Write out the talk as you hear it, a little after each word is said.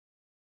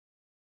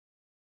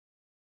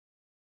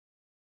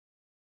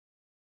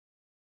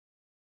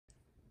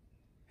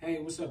Hey,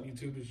 what's up,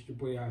 YouTube? It's your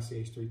boy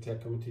ICH3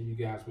 Tech coming to you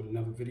guys with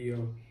another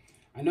video.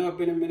 I know it's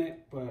been a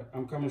minute, but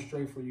I'm coming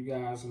straight for you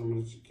guys, and I'm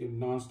going to give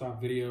non-stop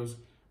videos.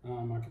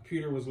 My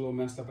computer was a little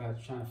messed up. I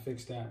had to try to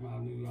fix that. My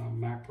new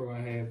Mac Pro I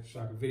had, so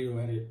I could video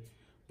edit.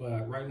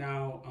 But right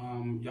now,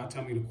 y'all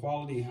tell me the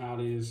quality, how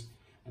it is,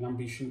 and I'm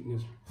going to be shooting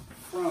this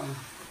from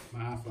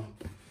my iPhone.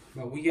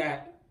 But we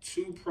got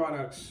two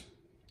products,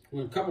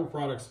 well, a couple of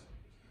products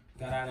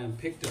that I done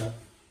picked up.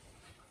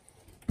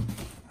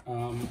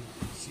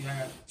 See, I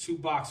got two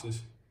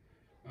boxes.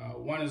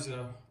 One is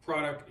a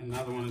product, and the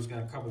other one has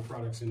got a couple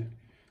products in it.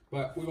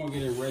 But we're gonna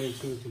get it ready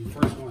to the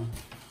first one.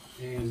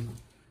 And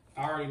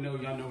I already know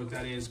y'all know what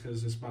that is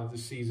because it's about the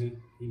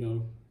season, you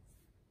know,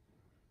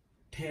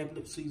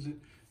 tablet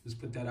season. Let's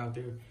put that out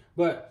there.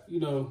 But you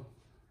know,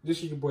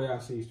 this is your boy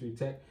ICH3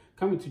 Tech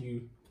coming to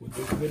you with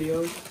this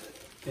video,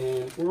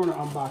 and we're gonna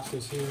unbox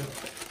this here.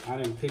 I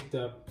done picked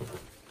up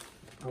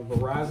a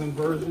Verizon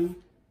version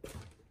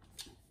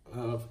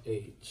of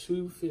a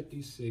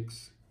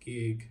 256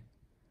 gig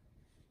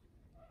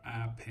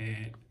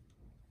iPad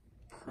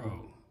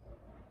Pro.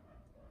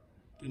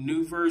 The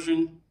new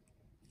version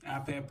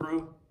iPad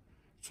Pro,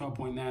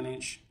 12.9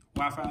 inch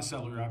Wi-Fi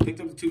cellular. I picked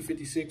up the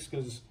 256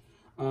 because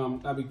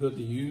that'd be good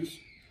to use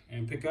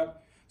and pick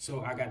up. So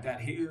I got that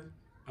here,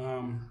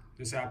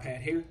 this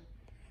iPad here.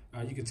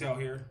 You can tell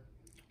here.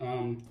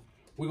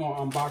 We're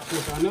gonna unbox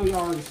this. I know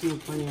y'all already seen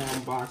plenty of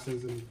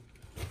unboxings and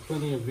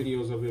plenty of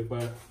videos of it,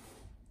 but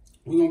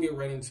we're gonna get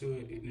right into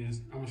it.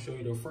 And I'm gonna show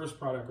you the first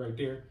product right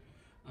there.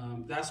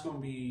 That's gonna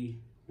be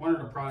one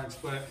of the products,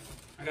 but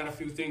I got a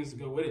few things to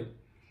go with it.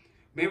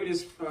 Maybe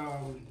this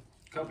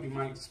company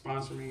might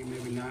sponsor me,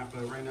 maybe not,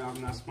 but right now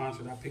I'm not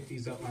sponsored. I picked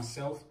these up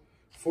myself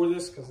for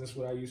this because that's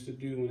what I used to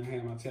do when I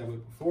had my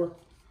tablet before.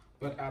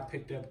 But I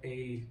picked up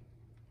a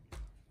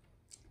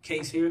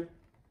case here.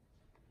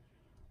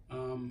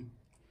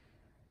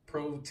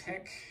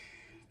 Protect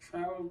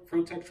Trowel.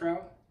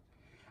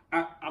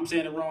 I'm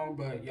saying it wrong,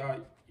 but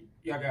y'all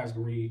guys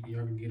can read.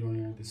 Y'all can get on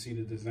there to see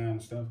the design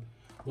and stuff.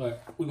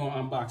 But we're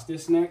gonna unbox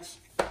this next.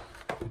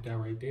 Put that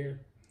right there.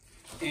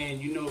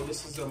 And you know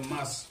this is a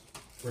must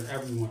for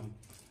everyone.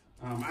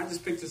 I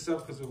just picked this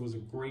up because it was a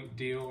great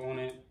deal on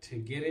it to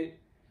get it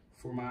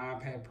for my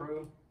iPad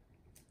Pro.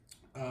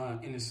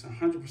 And it's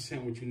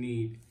 100% what you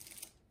need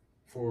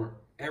for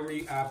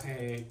every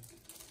iPad,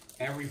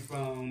 every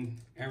phone,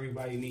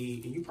 everybody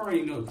need. And you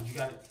probably know because you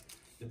got it,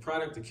 the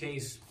product, the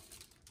case,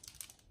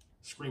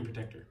 screen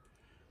protector.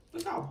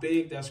 Look how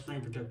big that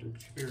screen protector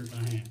compared to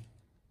my hand.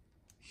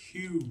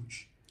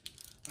 Huge.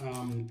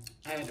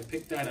 I had to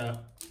pick that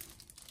up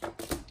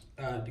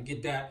to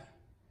get that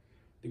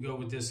to go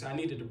with this. I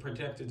needed to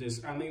protect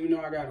this. I don't even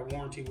know I got a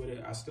warranty with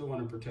it. I still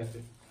want to protect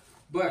it.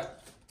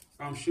 But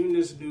I'm shooting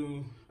this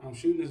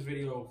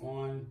video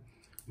on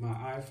my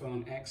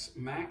iPhone X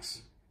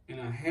Max,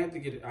 and I had to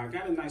get it. I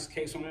got a nice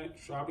case on it,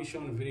 so I'll be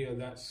showing a video of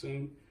that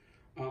soon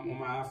on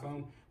my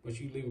iPhone. But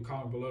you leave a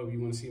comment below if you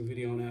want to see a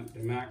video on that,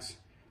 the Max.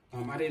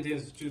 I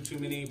didn't do too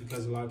many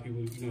because a lot of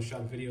people, you know,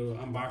 shot a video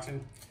unboxing.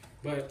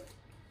 But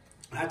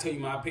I'll tell you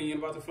my opinion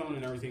about the phone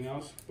and everything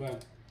else.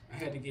 But I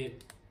had to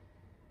get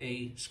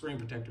a screen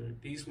protector.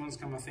 These ones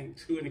come, I think,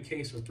 2 in the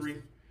case or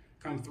 3.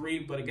 Come 3,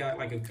 but it got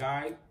like a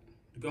guide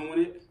to go in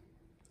it.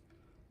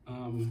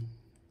 Let's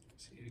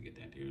see if I get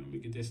that there. Let me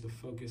get this to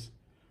focus.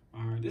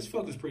 All right, this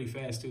focus pretty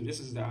fast too. This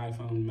is the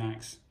iPhone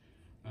Max,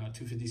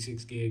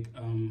 256 gig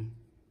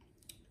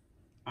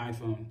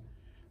iPhone.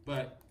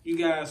 But you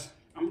guys,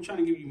 I'm trying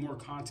to give you more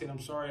content. I'm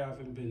sorry I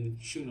haven't been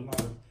shooting a lot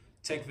of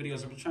tech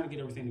videos. I've been trying to get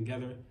everything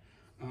together.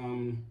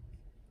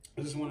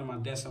 This is one of my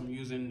desks I'm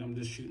using. I'm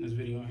just shooting this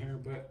video here,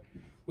 but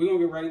we're gonna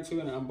get right into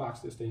it and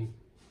unbox this thing.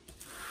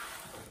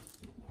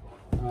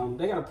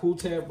 They got a pull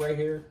tab right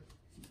here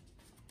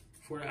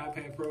for the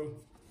iPad Pro.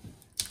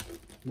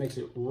 Makes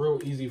it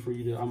real easy for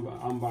you to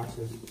unbox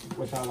this,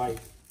 which I like.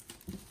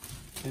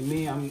 And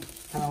me, I'm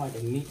kind of like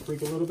a neat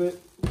freak a little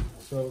bit,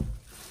 so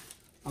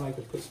I like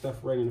to put stuff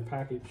right in the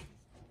package.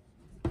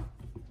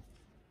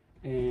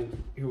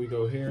 And here we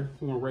go here.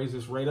 We're gonna raise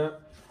this right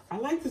up. I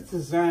like this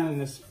design in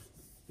this,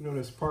 you know,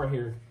 this part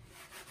here.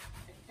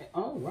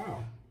 Oh,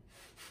 wow.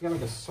 It's got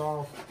like a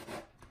soft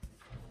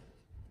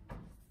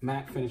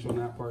matte finish on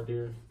that part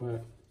there,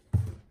 but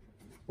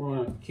we're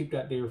gonna keep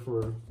that there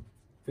for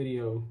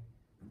video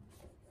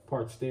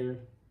parts there.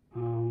 I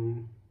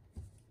don't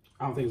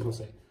think it's gonna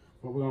say,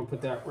 but we're gonna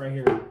put that right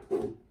here.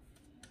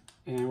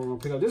 And we're gonna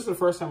pick up, this is the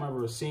first time I've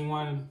ever seen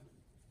one.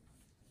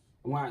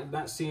 Well,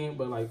 not seen,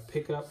 but like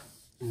pick up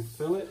and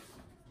fill it.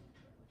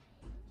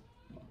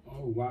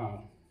 Oh,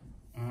 wow.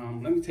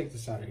 Let me take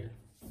this out of here.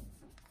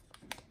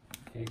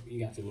 Okay, you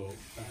got the little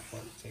back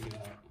part, take it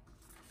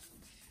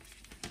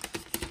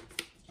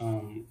out.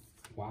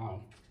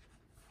 Wow.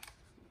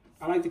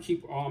 I like to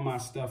keep all my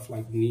stuff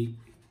like neat.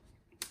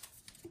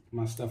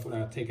 My stuff what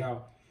I take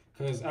out,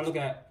 because I look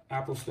at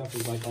Apple stuff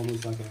as like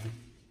almost like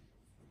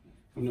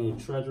a, you know,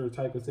 treasure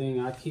type of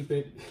thing. I keep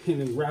it and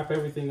then wrap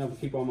everything up and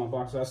keep all my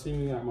boxes. I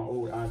still got my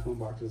old iPhone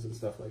boxes and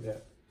stuff like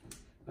that.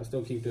 I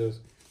still keep those.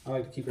 I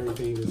like to keep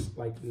everything just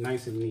like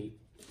nice and neat.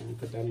 And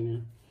put that in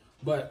there.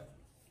 But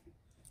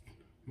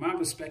my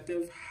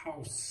perspective,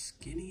 how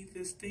skinny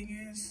this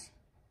thing is.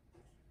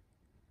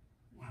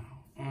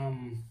 Wow.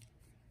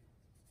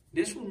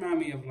 This remind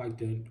me of like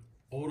the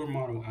older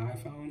model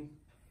iPhone.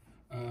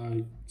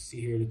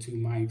 See here the two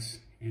mics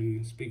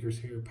and speakers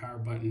here, power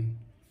button,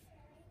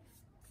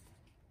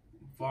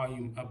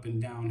 volume up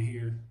and down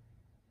here,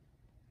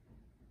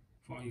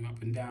 volume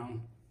up and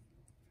down.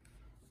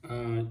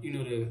 You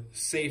know, the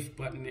safe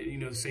button, you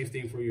know, the safe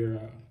thing for your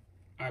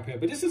iPad.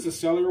 But this is a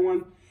cellular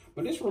one.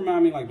 But this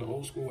remind me like the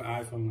old school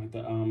iPhone, like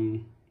the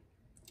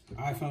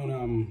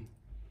iPhone,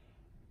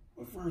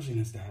 what version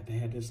is that? They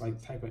had this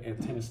like type of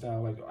antenna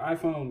style, like the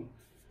iPhone,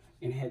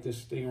 and it had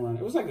this thing around.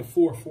 It was like the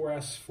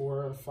 4S,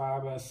 4,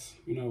 5S,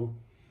 you know.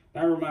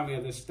 That remind me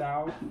of this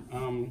style.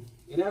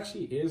 It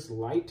actually is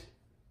light.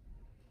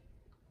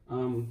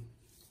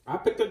 I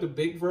picked up the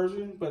big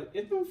version, but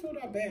it don't feel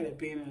that bad at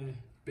being a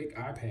big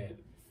iPad.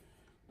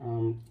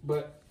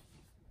 But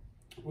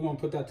we're gonna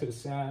put that to the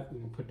side. We're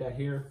gonna put that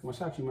here. Well,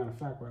 actually, matter of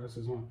fact, while this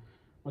is on,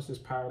 once this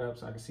powered up,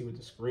 so I can see what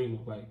the screen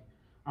look like.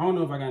 I don't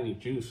know if I got any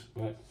juice,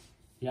 but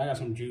yeah, I got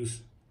some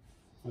juice.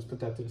 Let's put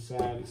that to the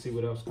side and see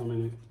what else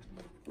coming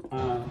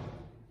in.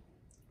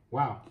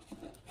 Wow.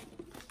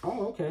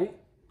 Oh, okay.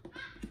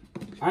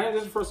 This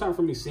is the first time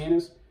for me seeing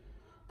this,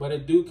 but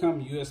it do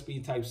come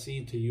USB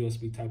Type-C to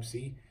USB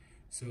Type-C.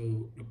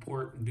 So the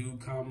port do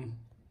come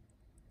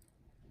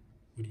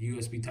with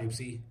USB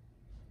Type-C.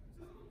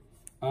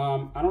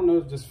 I don't know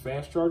if this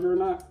fast charger or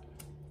not.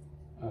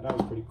 That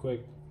was pretty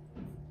quick.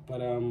 But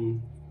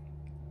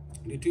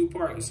the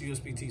two-part is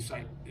USB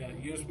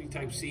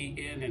Type-C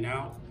in and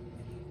out.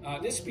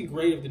 This would be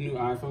great if the new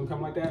iPhone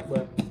come like that,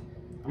 but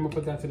I'm gonna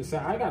put that to the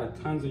side. I got a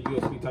tons of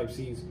USB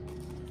Type-C's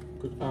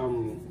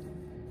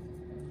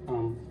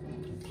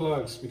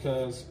plugs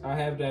because I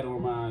have that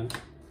on my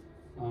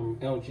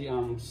LG,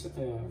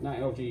 not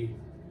LG,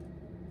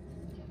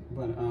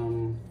 but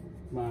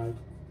my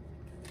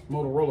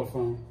Motorola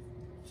phone.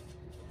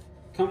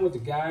 Come with the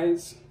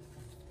guides.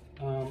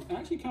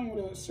 Actually come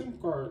with a SIM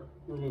card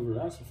remover.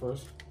 That's the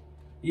first.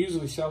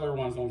 Usually cellular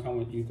ones don't come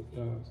with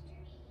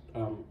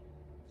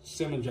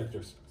SIM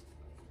injectors.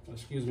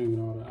 Excuse me with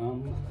all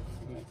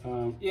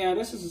the yeah,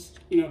 this is,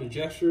 you know, the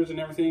gestures and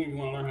everything. If you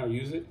want to learn how to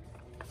use it,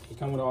 they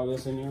come with all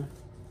this in there.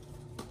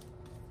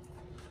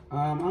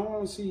 I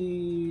want to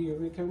see if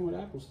they come with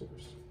Apple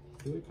stickers.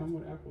 Do they come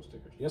with Apple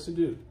stickers? Yes, it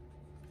do.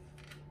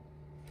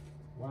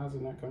 Why is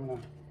it not coming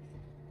out?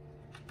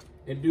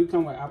 It do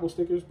come with Apple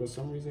stickers, but for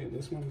some reason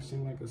this one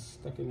seems like it's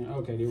stuck in there.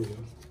 Okay, there we go.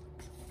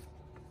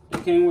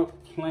 It came with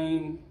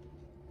plain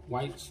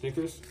white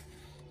stickers.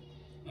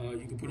 You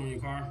can put on your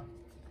car.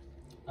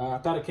 I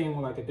thought it came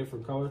with like a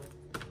different color,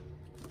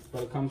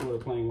 but it comes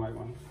with a plain white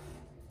one.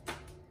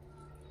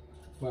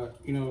 But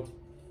you know,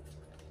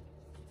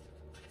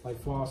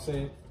 like Flaw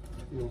said,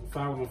 you know, if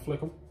I was gonna flick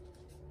them.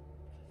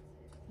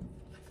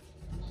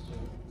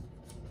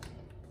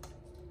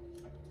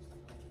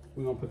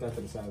 We're gonna put that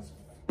to the side.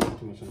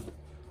 Too much in.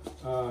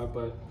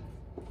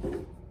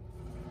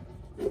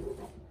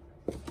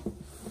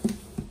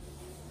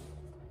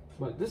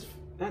 But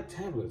that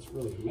tablet's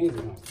really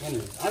amazing how thin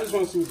it is. I just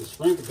want to see what the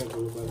screen protector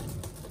looks like.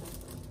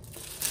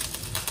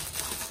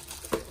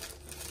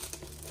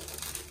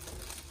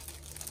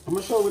 I'm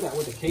gonna show you that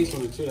with the case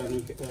on it too. That new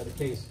the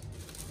case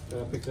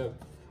that I picked up.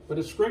 But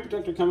the screen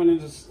protector coming in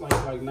just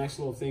like nice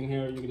little thing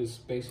here. You can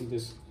just basically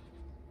just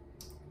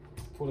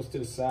pull this to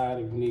the side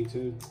if you need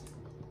to.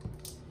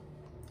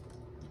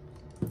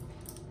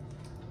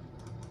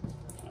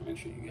 Make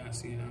sure you guys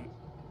see it out.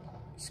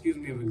 Excuse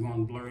me if it's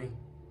going blurry.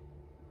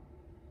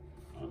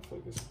 I'll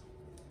focus.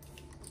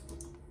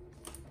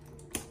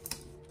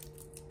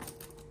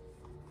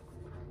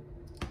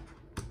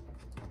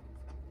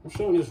 I'm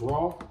showing this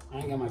raw. I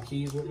ain't got my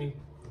keys with me,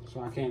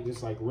 so I can't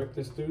just like rip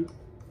this through.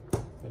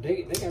 But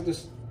they got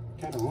this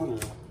kind of on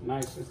it.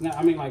 Nice. It's not,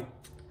 I mean, like,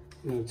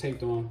 you know,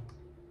 taped on.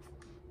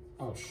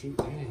 Oh shoot,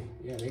 dang.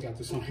 Yeah, they got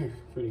this on here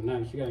pretty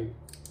nice. You got a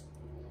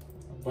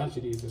bunch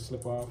of these to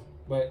slip off.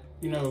 But,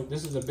 you know,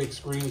 this is a big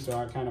screen, so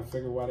I kind of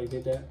figured why they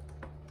did that.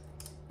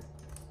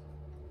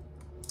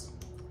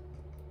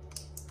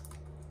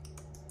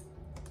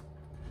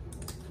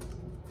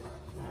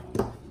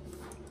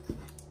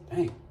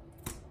 Dang.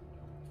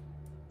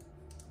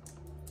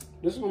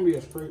 This is going to be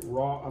a straight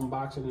raw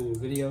unboxing and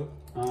video.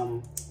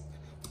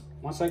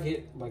 Once I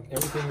get, like,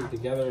 everything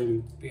together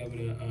and be able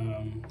to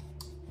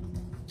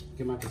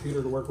get my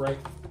computer to work right,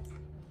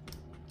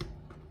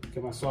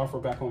 get my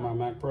software back on my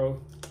Mac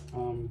Pro,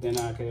 then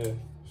I could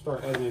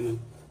start editing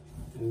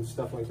and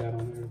stuff like that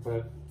on there.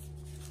 But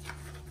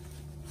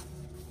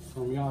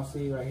y'all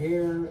see right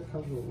here, it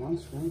comes with one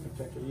screen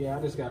protector. Yeah,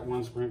 I just got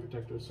one screen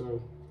protector,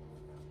 so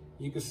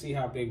you can see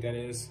how big that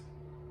is.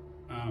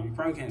 You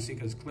probably can't see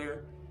because it's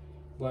clear,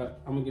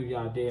 but I'm gonna give you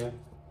an idea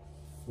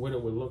what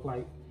it would look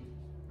like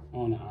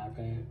on the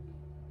iPad.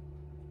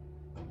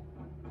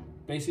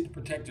 Basically, to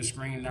protect the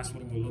screen, that's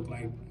what it would look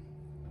like.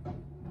 You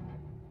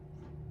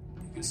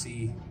can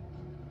see.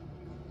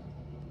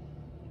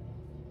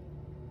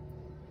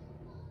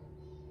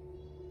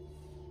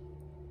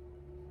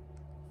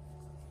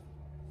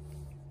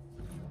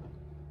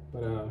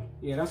 But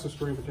yeah, that's a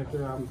screen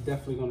protector. I'm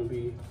definitely going to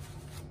be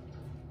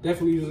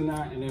using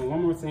that. And then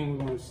one more thing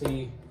we're going to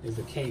see is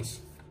the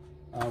case.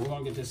 We're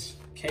going to get this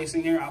case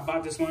in here. I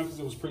bought this one because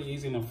it was pretty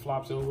easy and it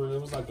flops over.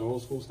 It was like the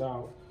old school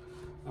style.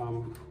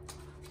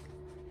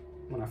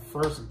 When I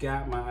first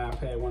got my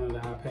iPad, one of the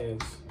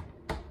iPads,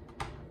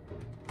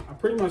 I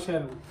pretty much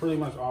had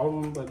all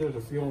of them, but there's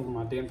a few of them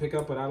I didn't pick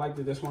up. But I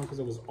liked this one because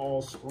it was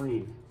all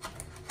screen.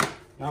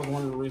 That was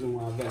one of the reasons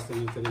why I invested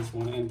into this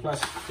one. And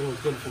plus, it was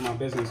good for my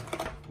business.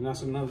 And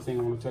that's another thing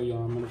I want to tell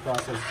y'all. I'm in the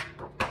process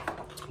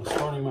of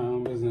starting my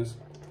own business.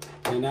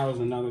 And that was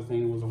another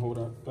thing that was a hold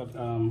up. But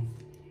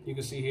you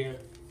can see here,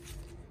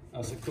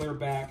 it's a clear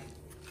back.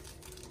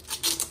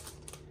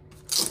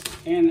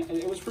 And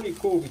it was pretty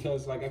cool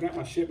because like I got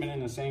my shipment in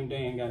the same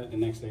day and got it the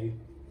next day.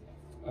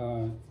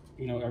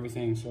 You know,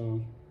 everything.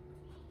 So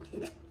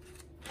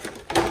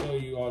I'll show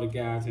you all the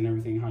guides and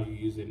everything, how you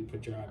use it and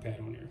put your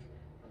iPad on there.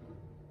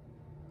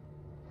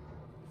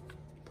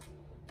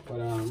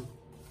 But I'm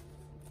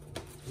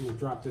gonna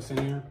drop this in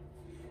here.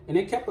 And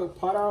they kept a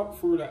pot out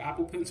for the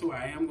Apple Pencil.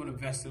 I am gonna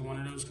invest in one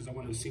of those because I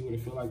wanted to see what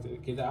it feel like to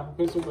get the Apple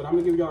Pencil. But I'm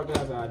gonna give y'all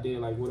guys an idea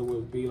like what it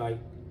would be like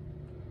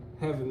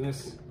having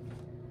this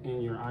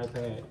in your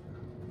iPad.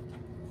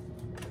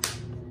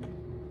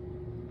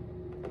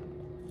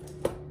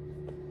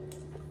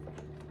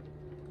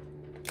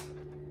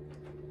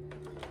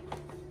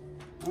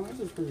 Oh,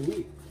 this is pretty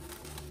neat.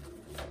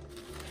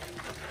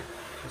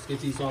 Let's get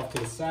these off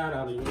to the side,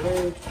 out of your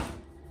way.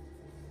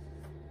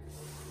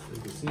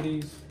 You can see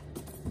these.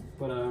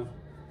 But, oh,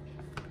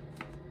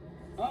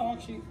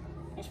 actually,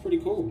 that's pretty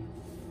cool.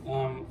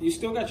 You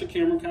still got your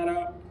camera cut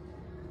out.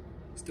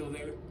 Still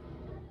there.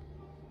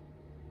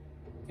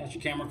 Got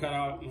your camera cut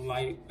out and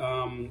light.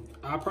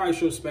 I'll probably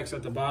show specs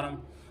at the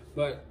bottom.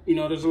 But, you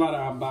know, there's a lot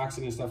of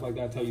unboxing and stuff like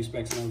that. Tell you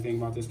specs and everything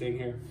about this thing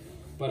here.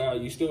 But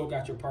you still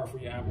got your part for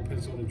your Apple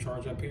Pencil to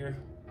charge up here.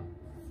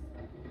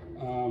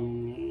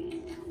 And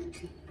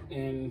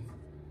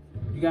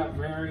you got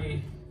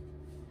various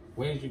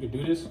ways you could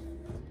do this.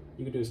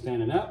 You could do it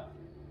standing up.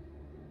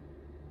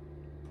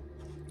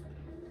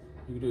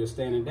 You could do it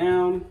standing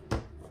down.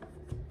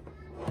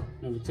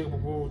 You know, the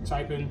typical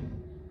typing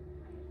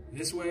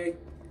this way.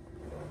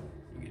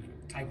 You can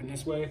typing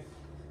this way.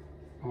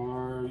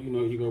 Or, you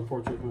know, you go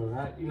portrait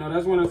mode. You know,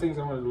 that's one of the things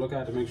I wanted to look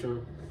at to make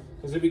sure.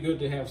 Because it'd be good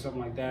to have something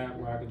like that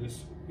where I could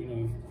just, you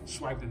know,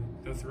 swipe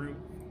the through.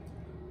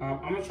 I'm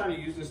going to try to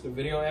use this, the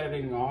video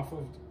editing off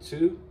of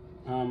too.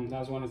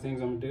 That's one of the things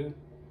I'm going to do.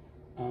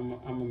 I'm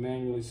going to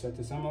manually set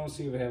this. I'm going to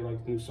see if I have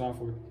like new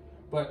software.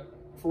 But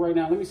for right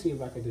now, let me see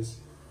if I could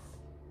just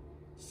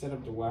set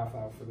up the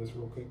Wi-Fi for this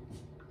real quick.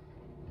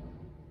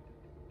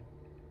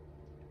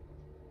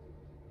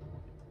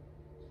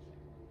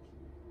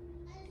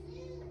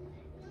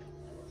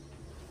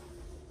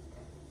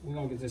 We're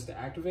going to get this to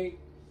activate.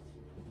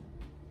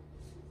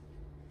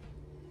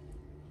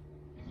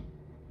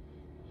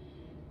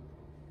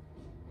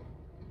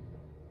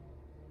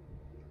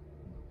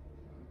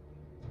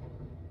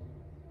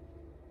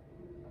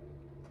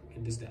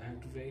 Get this to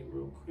activate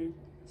real quick.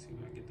 Let's see if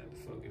I can get that to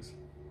focus.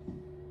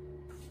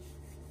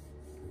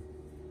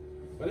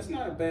 But it's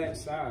not a bad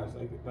size.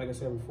 Like I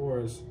said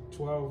before, it's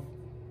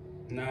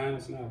 12:9.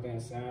 It's not a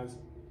bad size.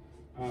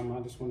 I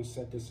just want to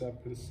set this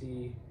up and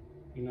see,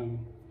 you know,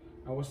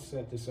 I will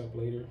set this up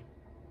later.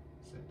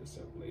 Set this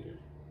up later.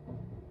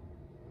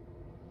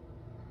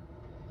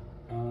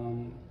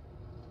 I'm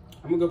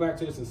gonna go back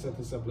to this and set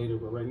this up later,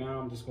 but right now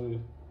I'm just gonna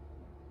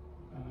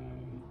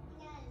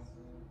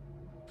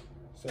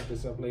set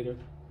this up later.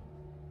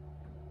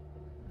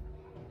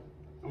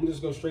 I'm gonna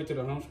just go straight to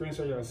the home screen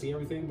so y'all see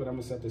everything, but I'm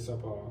gonna set this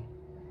up all.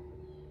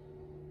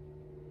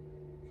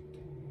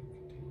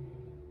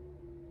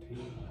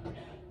 Continue.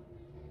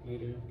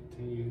 Later,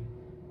 continue.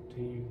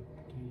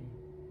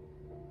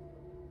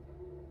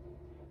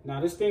 Now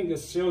this thing can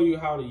show you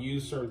how to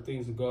use certain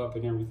things to go up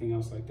and everything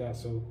else like that.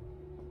 So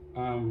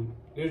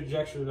there's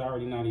gestures I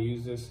already know how to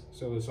use this.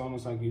 So it's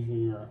almost like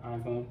using your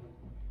iPhone,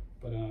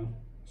 but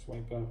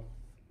swipe up.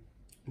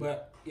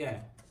 But yeah,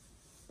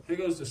 here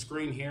goes the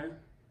screen here.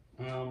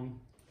 I'm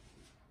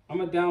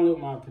gonna download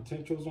my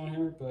potentials on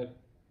here, but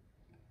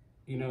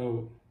you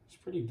know, it's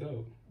pretty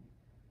dope.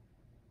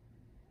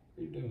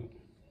 Pretty dope.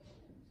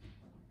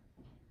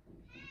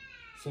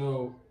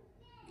 So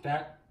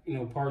that, you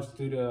know, parts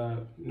through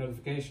the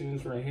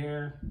notifications right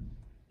here.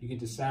 You get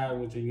to decide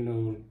with the, you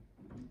know,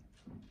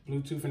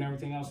 Bluetooth and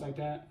everything else like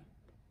that.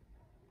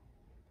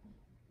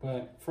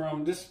 But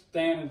from this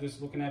stand and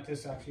just looking at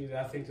this, actually,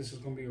 I think this is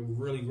going to be a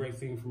really great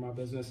thing for my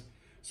business.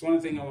 It's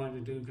one thing I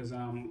wanted to do because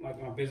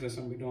like my business,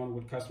 I'm going to be doing it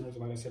with customers.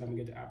 Like I said, I'm going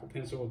to get the Apple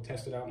Pencil and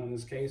test it out in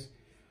this case.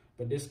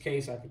 But this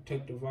case, I could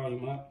take the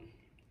volume up,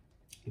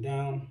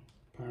 down,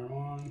 power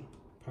on,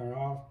 power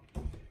off,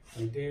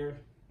 right there.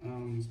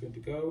 It's good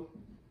to go.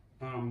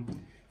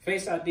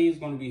 Face ID is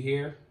going to be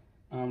here.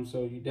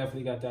 So you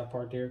definitely got that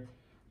part there.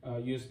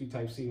 USB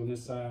Type-C on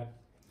this side.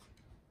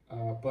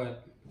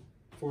 But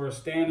for a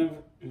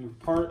standard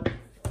part,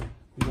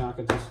 you know, I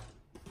could just,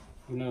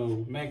 you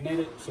know, magnet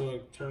it so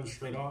it turns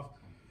straight off.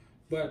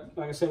 But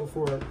like I said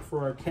before,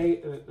 for a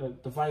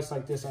device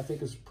like this, I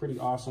think it's pretty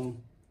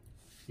awesome.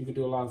 You can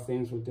do a lot of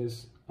things with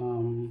this.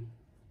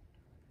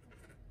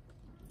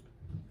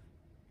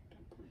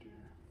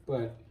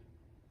 But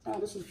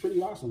this is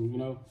pretty awesome, you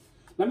know.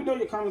 Let me know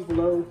your comments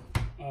below.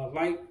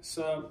 Like,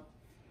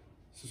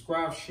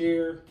 subscribe,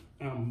 share.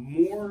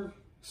 More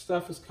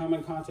stuff is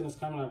coming. Content is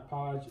coming. I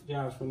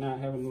apologize for not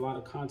having a lot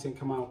of content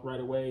come out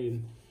right away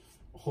and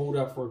hold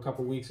up for a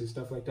couple weeks and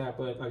stuff like that.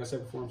 But like I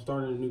said before, I'm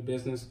starting a new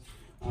business.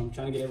 I'm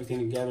trying to get everything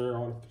together,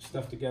 all the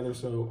stuff together.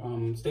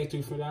 So stay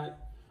tuned for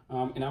that.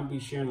 And I'll be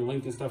sharing the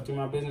link and stuff to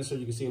my business so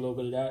you can see a little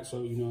bit of that.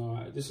 So, you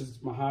know, this is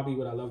my hobby,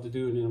 what I love to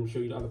do. And then I'm going to show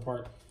you the other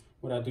part,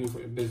 what I do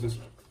for a business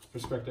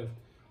perspective.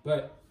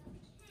 But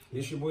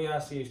this is your boy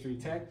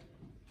ICH3 Tech.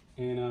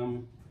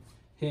 And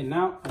heading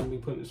out, I'm going to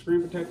be putting a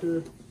screen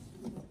protector,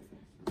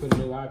 put a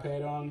new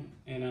iPad on.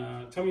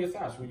 And tell me your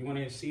thoughts. Would you want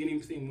to see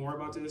anything more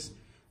about this?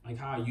 Like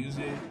how I use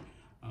it,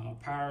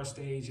 power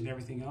stage, and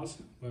everything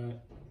else.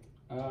 But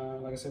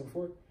like I said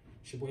before,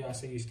 it's your boy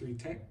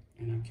ICH3 Tech,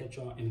 and I'll catch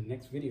y'all in the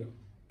next video.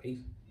 Peace.